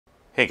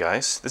Hey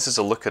guys, this is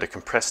a look at a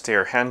compressed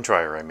air hand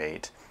dryer I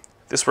made.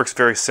 This works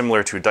very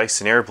similar to a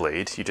Dyson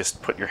Airblade. You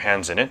just put your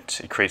hands in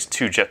it, it creates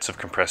two jets of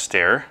compressed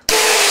air.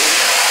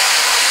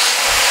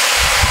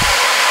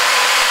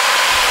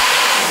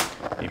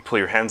 You pull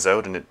your hands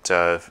out and it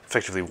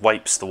effectively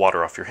wipes the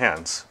water off your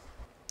hands.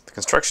 The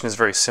construction is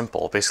very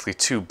simple, basically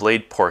two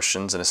blade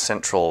portions and a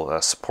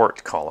central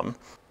support column.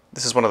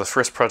 This is one of the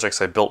first projects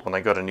I built when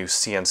I got a new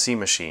CNC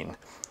machine.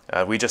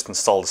 We just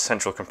installed a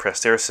central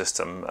compressed air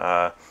system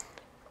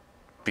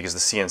because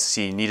the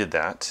CNC needed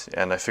that,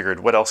 and I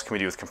figured what else can we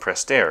do with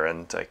compressed air,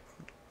 and I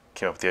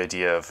came up with the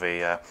idea of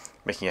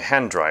making a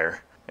hand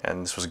dryer,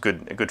 and this was a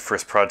good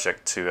first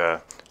project to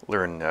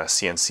learn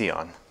CNC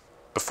on.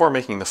 Before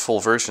making the full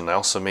version, I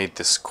also made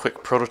this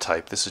quick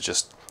prototype. This is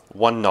just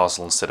one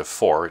nozzle instead of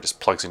four. It just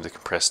plugs into the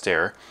compressed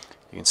air.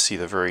 You can see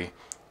the very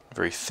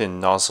thin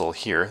nozzle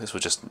here. This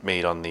was just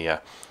made on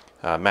the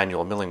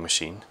manual milling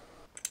machine.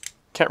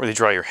 Can't really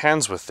dry your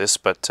hands with this,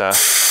 but it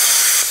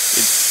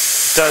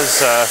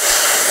does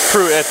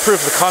prove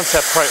the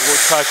concept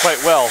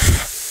quite well.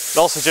 It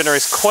also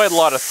generates quite a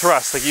lot of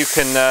thrust. Like you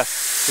can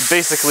it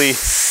basically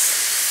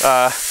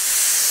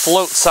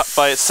floats up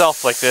by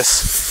itself like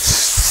this.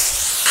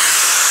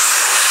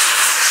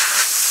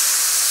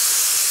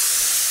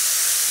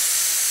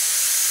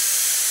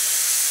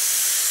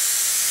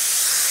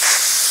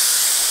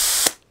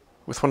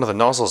 With one of the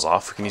nozzles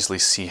off, we can easily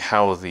see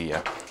how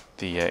the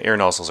air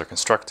nozzles are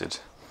constructed.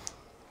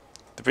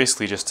 They're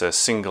basically just a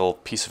single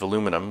piece of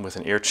aluminum with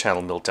an air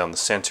channel milled down the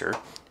center.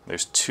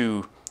 There's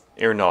two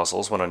air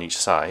nozzles, one on each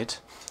side.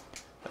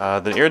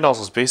 The air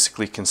nozzles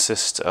basically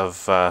consist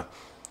of a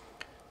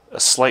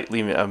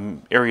slightly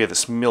area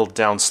that's milled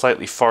down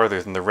slightly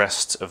farther than the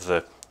rest of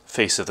the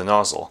face of the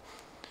nozzle.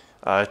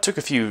 It took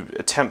a few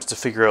attempts to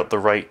figure out the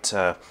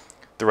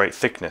right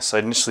thickness. I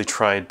initially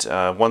tried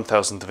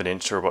 1/1000 of an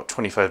inch, or about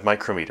 25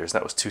 micrometers.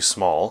 That was too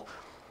small.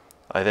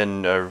 I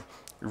then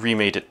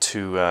remade it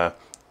to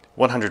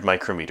 100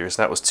 micrometers.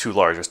 That was too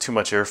large. There was too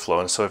much airflow,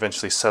 and so I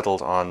eventually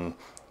settled on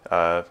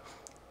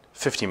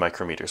 50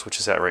 micrometers, which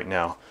is at right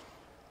now.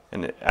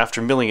 And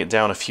after milling it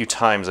down a few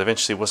times, I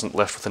eventually wasn't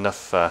left with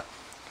enough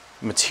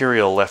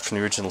material left from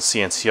the original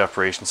CNC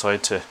operation, so I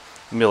had to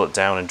mill it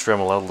down and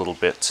Dremel out a little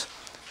bit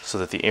so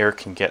that the air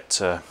can get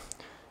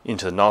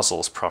into the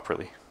nozzles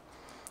properly.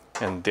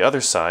 And the other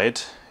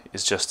side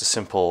is just a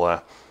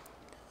simple,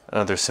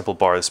 another simple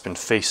bar that's been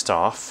faced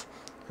off.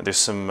 And there's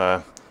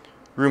some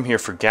room here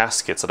for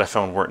gaskets that I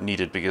found weren't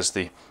needed because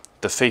the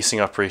facing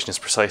operation is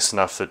precise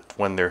enough that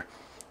when they're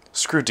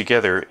screwed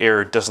together,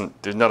 air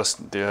doesn't,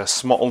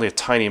 only a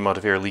tiny amount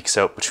of air leaks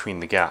out between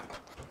the gap.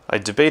 I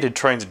debated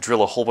trying to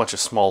drill a whole bunch of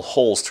small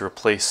holes to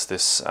replace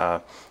this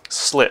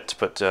slit,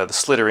 but the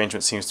slit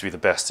arrangement seems to be the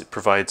best. It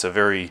provides a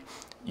very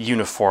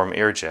uniform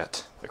air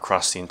jet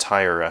across the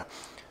entire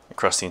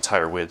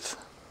width.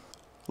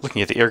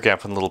 Looking at the air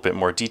gap in a little bit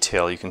more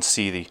detail, you can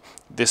see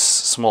this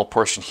small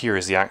portion here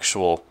is the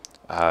actual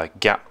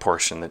gap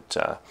portion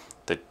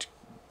that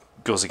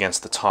goes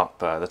against the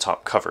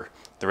top cover.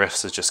 The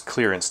rest is just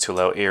clearance to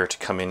allow air to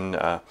come in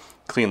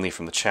cleanly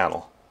from the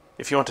channel.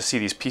 If you want to see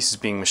these pieces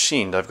being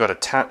machined, I've got a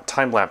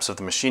time lapse of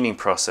the machining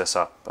process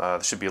up.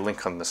 There should be a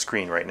link on the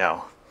screen right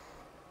now.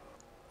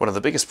 One of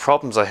the biggest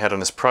problems I had on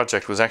this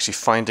project was actually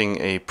finding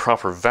a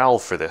proper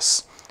valve for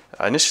this.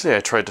 Initially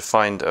I tried to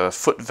find a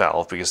foot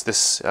valve because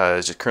this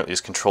currently is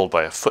controlled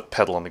by a foot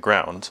pedal on the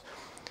ground,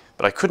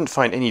 but I couldn't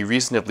find any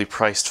reasonably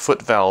priced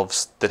foot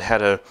valves that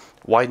had a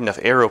wide enough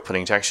air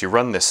opening to actually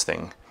run this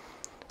thing.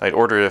 I'd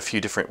ordered a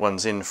few different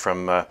ones in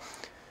from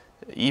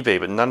eBay,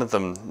 but none of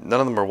them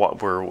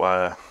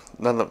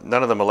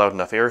allowed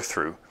enough air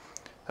through.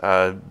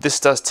 This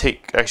does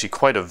take actually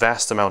quite a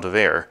vast amount of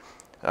air.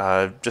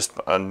 Just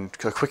on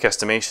a quick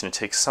estimation, it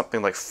takes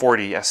something like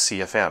 40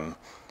 SCFM.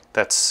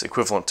 That's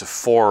equivalent to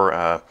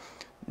 4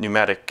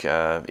 pneumatic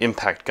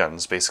impact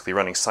guns basically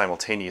running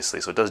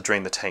simultaneously, so it does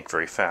drain the tank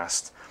very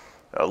fast.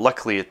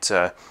 Luckily it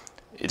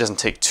doesn't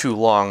take too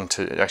long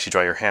to actually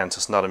dry your hands, so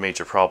it's not a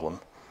major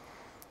problem.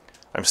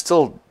 I'm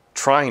still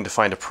trying to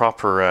find a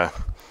proper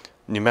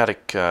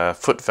pneumatic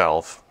foot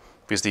valve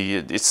because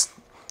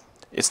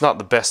it's not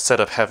the best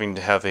setup having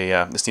to have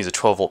a this needs a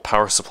 12-volt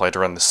power supply to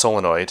run the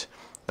solenoid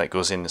that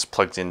goes in, is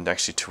plugged in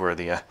actually to where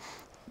the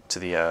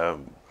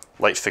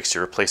light fixture,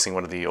 replacing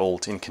one of the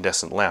old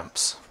incandescent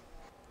lamps.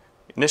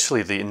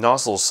 Initially the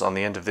nozzles on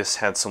the end of this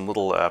had some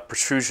little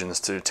protrusions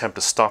to attempt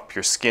to stop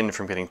your skin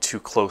from getting too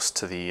close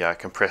to the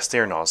compressed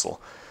air nozzle.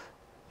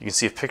 You can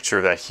see a picture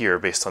of that here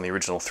based on the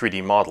original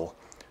 3D model,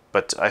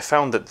 but I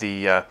found that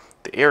the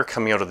air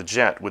coming out of the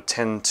jet would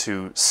tend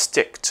to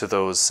stick to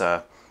those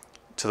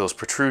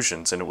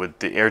protrusions, and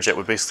the air jet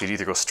would basically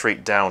either go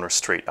straight down or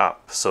straight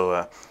up,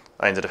 so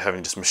I ended up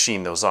having to just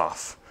machine those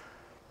off.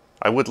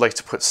 I would like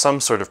to put some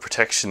sort of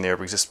protection there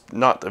because it's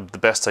not the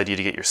best idea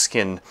to get your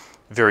skin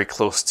very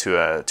close to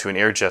an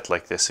air jet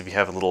like this. If you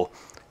have a little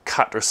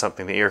cut or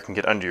something, the air can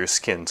get under your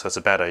skin, so that's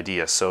a bad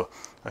idea. So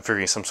I'm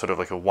figuring some sort of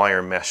like a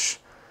wire mesh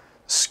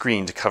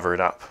screen to cover it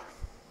up.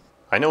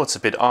 I know it's a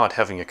bit odd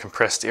having a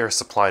compressed air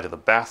supply to the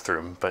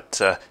bathroom, but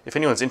if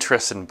anyone's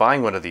interested in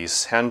buying one of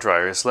these hand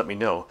dryers, let me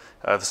know.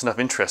 If there's enough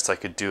interest, I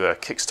could do a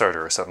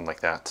Kickstarter or something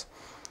like that.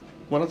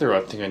 One other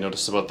odd thing I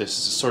noticed about this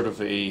is sort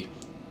of a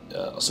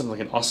something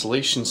like an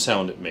oscillation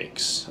sound it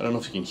makes. I don't know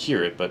if you can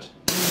hear it, but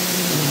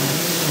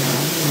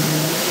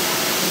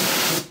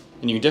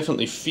and you can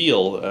definitely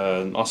feel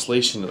an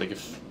oscillation, like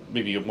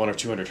maybe 100 or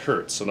 200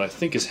 hertz. So what I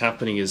think is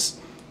happening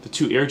is the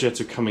two air jets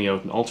are coming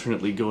out and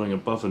alternately going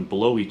above and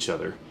below each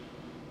other.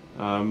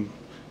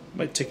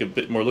 Might take a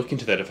bit more look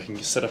into that if I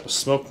can set up a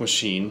smoke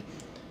machine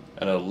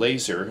and a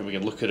laser, and we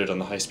can look at it on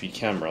the high-speed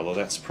camera, although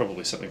that's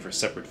probably something for a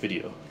separate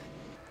video.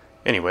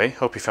 Anyway,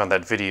 hope you found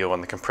that video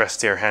on the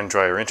compressed air hand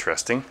dryer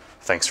interesting.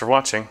 Thanks for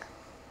watching.